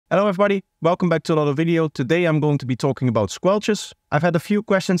Hello everybody, welcome back to another video. Today I'm going to be talking about squelches. I've had a few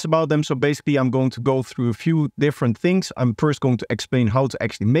questions about them, so basically I'm going to go through a few different things. I'm first going to explain how to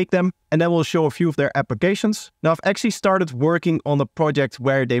actually make them, and then we'll show a few of their applications. Now I've actually started working on a project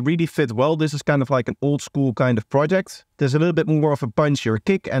where they really fit well. This is kind of like an old school kind of project. There's a little bit more of a punchier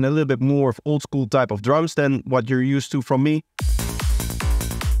kick and a little bit more of old school type of drums than what you're used to from me.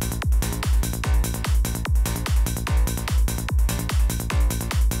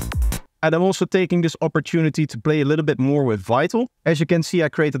 And I'm also taking this opportunity to play a little bit more with Vital. As you can see, I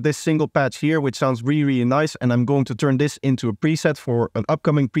created this single patch here, which sounds really nice. And I'm going to turn this into a preset for an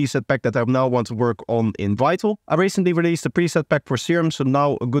upcoming preset pack that I now want to work on in Vital. I recently released a preset pack for Serum, so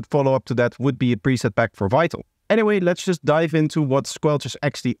now a good follow-up to that would be a preset pack for Vital. Anyway, let's just dive into what squelches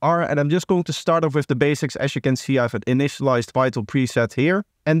actually are, and I'm just going to start off with the basics. As you can see, I have an initialized Vital preset here.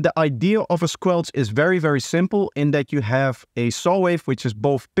 And the idea of a squelch is very simple in that you have a saw wave which is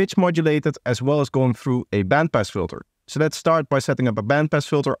both pitch modulated as well as going through a bandpass filter. So let's start by setting up a bandpass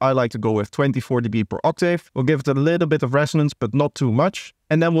filter. I like to go with 24 dB per octave. We'll give it a little bit of resonance, but not too much.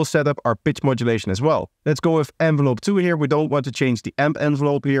 And then we'll set up our pitch modulation as well. Let's go with envelope 2 here. We don't want to change the amp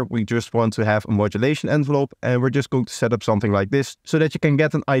envelope here. We just want to have a modulation envelope. And we're just going to set up something like this so that you can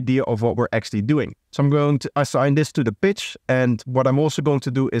get an idea of what we're actually doing. So I'm going to assign this to the pitch. And what I'm also going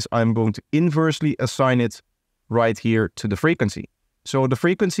to do is I'm going to inversely assign it right here to the frequency. So the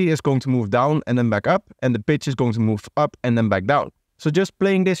frequency is going to move down and then back up, and the pitch is going to move up and then back down. So just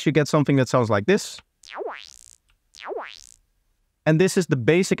playing this, you get something that sounds like this. And this is the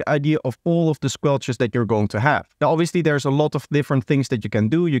basic idea of all of the squelches that you're going to have. Now, obviously, there's a lot of different things that you can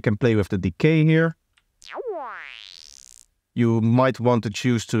do. You can play with the decay here. You might want to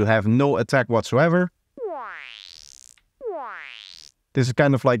choose to have no attack whatsoever. This is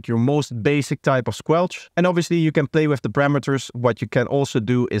kind of like your most basic type of squelch. And obviously you can play with the parameters. What you can also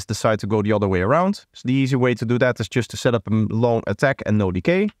do is decide to go the other way around. So the easy way to do that is just to set up a long attack and no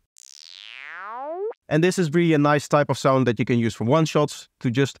decay. And this is really a nice type of sound that you can use for one-shots. To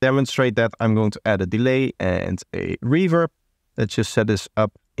just demonstrate that, I'm going to add a delay and a reverb. Let's just set this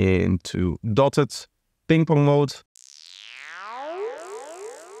up into dotted ping pong mode.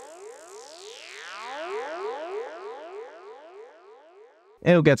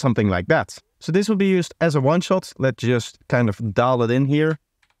 And you'll get something like that. So this will be used as a one-shot. Let's just kind of dial it in here.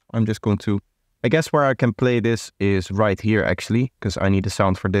 I'm just going to, I guess where I can play this is right here actually, because I need a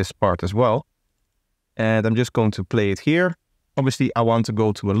sound for this part as well. And I'm just going to play it here. Obviously I want to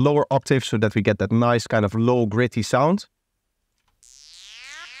go to a lower octave so that we get that nice kind of low gritty sound.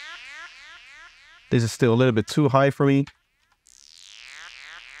 This is still a little bit too high for me.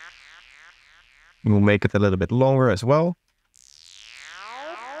 We'll make it a little bit longer as well.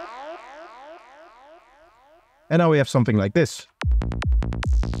 And now we have something like this.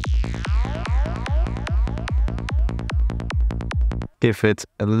 Give it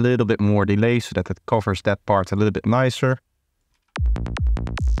a little bit more delay so that it covers that part a little bit nicer.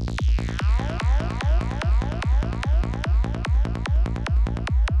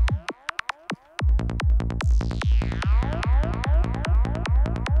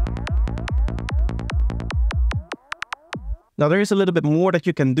 Now there is a little bit more that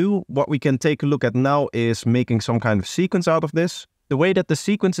you can do. What we can take a look at now is making some kind of sequence out of this. The way that the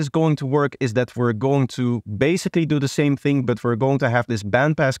sequence is going to work is that we're going to basically do the same thing, but we're going to have this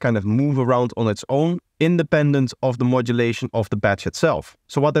bandpass kind of move around on its own, independent of the modulation of the patch itself.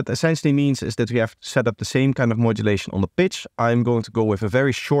 So what that essentially means is that we have to set up the same kind of modulation on the pitch. I'm going to go with a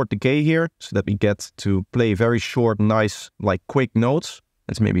very short decay here so that we get to play very short, nice, like quick notes.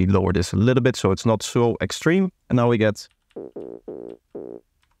 Let's maybe lower this a little bit so it's not so extreme. And now we get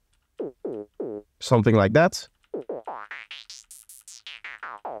something like that.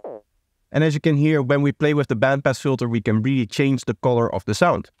 And as you can hear, when we play with the bandpass filter, we can really change the color of the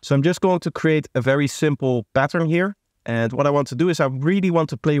sound. So I'm just going to create a very simple pattern here. And what I want to do is I really want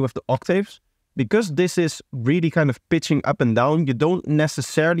to play with the octaves. Because this is really kind of pitching up and down, you don't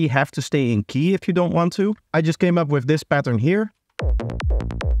necessarily have to stay in key if you don't want to. I just came up with this pattern here.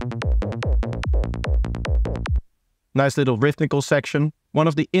 Nice little rhythmical section. One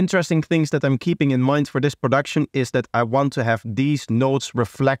of the interesting things that I'm keeping in mind for this production is that I want to have these notes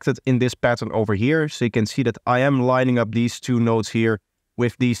reflected in this pattern over here. So you can see that I am lining up these two notes here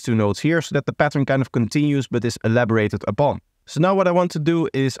with these two notes here so that the pattern kind of continues but is elaborated upon. So now what I want to do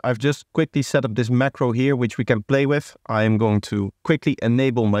is I've just quickly set up this macro here which we can play with. I am going to quickly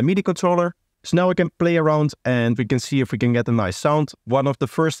enable my MIDI controller. So now we can play around and we can see if we can get a nice sound. One of the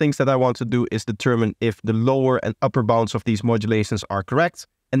first things that I want to do is determine if the lower and upper bounds of these modulations are correct.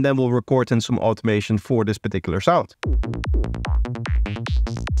 And then we'll record in some automation for this particular sound.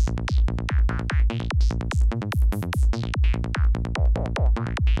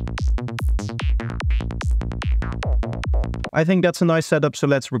 I think that's a nice setup, so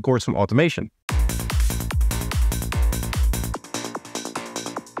let's record some automation.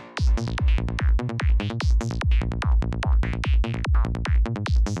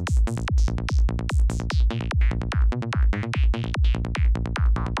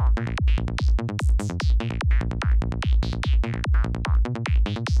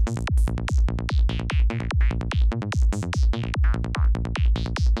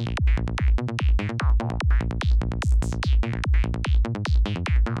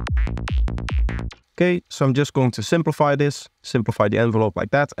 Okay, so I'm just going to simplify this, simplify the envelope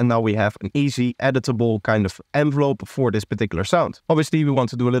like that, and now we have an easy editable kind of envelope for this particular sound. Obviously, we want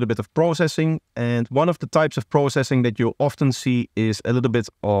to do a little bit of processing, and one of the types of processing that you'll often see is a little bit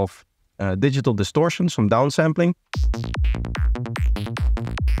of digital distortion, some downsampling.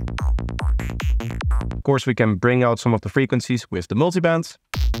 Of course, we can bring out some of the frequencies with the multiband.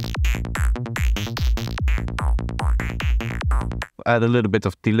 Add a little bit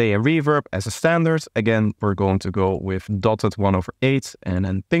of delay and reverb as a standard. Again, we're going to go with dotted 1/8 and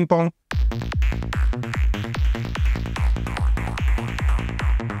then ping pong.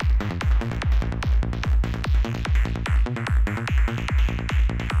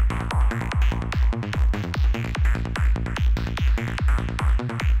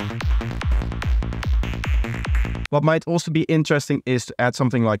 What might also be interesting is to add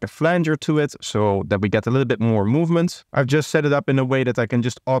something like a flanger to it so that we get a little bit more movement. I've just set it up in a way that I can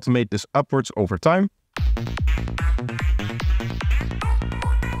just automate this upwards over time.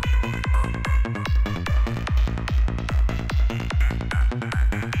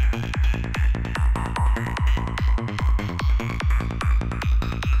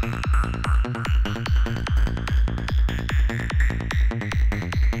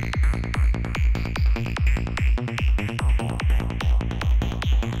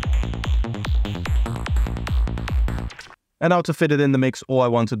 And now to fit it in the mix, all I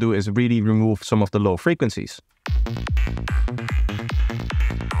want to do is really remove some of the low frequencies.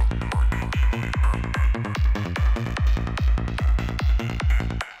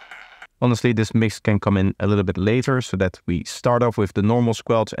 Honestly, this mix can come in a little bit later so that we start off with the normal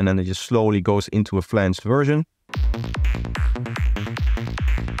squelch and then it just slowly goes into a flanged version.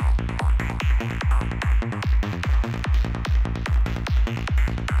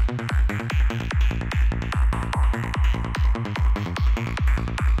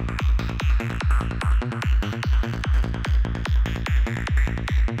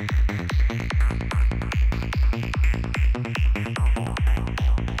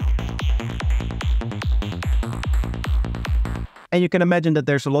 And you can imagine that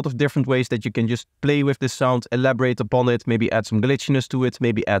there's a lot of different ways that you can just play with this sound, elaborate upon it, maybe add some glitchiness to it,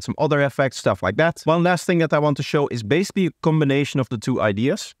 maybe add some other effects, stuff like that. One last thing that I want to show is basically a combination of the two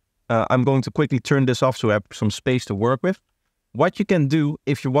ideas. I'm going to quickly turn this off so I have some space to work with. What you can do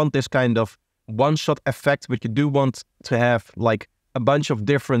if you want this kind of one-shot effect, but you do want to have like a bunch of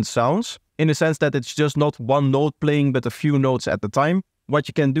different sounds, in the sense that it's just not one note playing, but a few notes at the time. What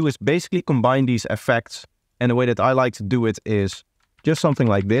you can do is basically combine these effects. And the way that I like to do it is just something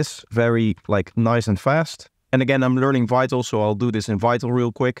like this, very like nice and fast. And again, I'm learning Vital, so I'll do this in Vital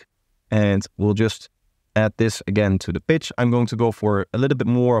real quick. And we'll just add this again to the pitch. I'm going to go for a little bit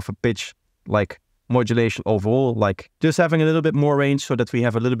more of a pitch like modulation overall, like just having a little bit more range so that we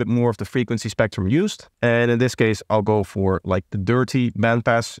have a little bit more of the frequency spectrum used. And in this case, I'll go for like the dirty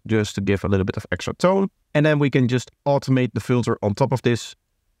bandpass just to give a little bit of extra tone. And then we can just automate the filter on top of this.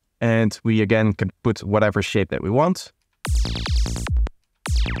 And we again can put whatever shape that we want.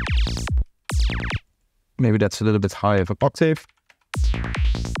 Maybe that's a little bit high of an octave.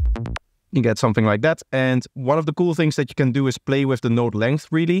 You get something like that. And one of the cool things that you can do is play with the note length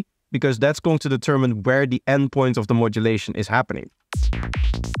really, because that's going to determine where the endpoint of the modulation is happening.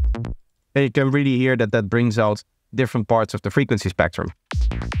 And you can really hear that that brings out different parts of the frequency spectrum.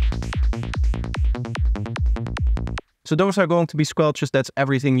 So those are going to be squelches. That's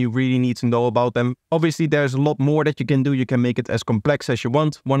everything you really need to know about them. Obviously, there's a lot more that you can do. You can make it as complex as you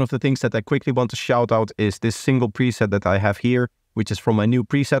want. One of the things that I quickly want to shout out is this single preset that I have here, which is from my new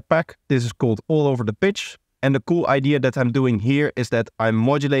preset pack. This is called All Over the Pitch. And the cool idea that I'm doing here is that I'm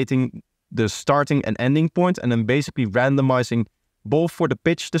modulating the starting and ending point, and I'm basically randomizing both for the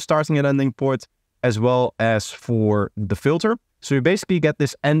pitch, the starting and ending point, as well as for the filter. So you basically get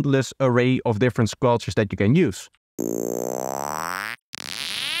this endless array of different squelches that you can use.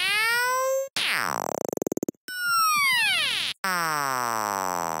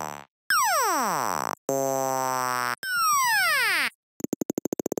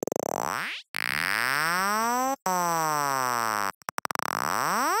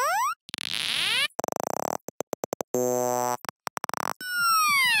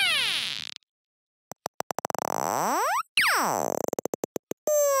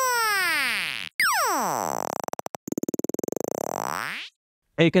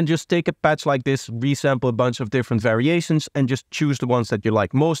 And you can just take a patch like this, resample a bunch of different variations, and just choose the ones that you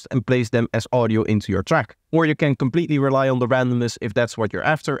like most and place them as audio into your track. Or you can completely rely on the randomness if that's what you're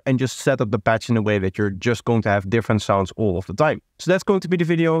after, and just set up the patch in a way that you're just going to have different sounds all of the time. So that's going to be the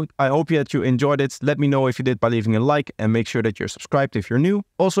video. I hope that you enjoyed it. Let me know if you did by leaving a like, and make sure that you're subscribed if you're new.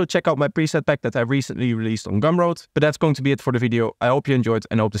 Also check out my preset pack that I recently released on Gumroad. But that's going to be it for the video. I hope you enjoyed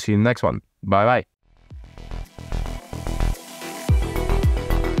and hope to see you in the next one. Bye bye.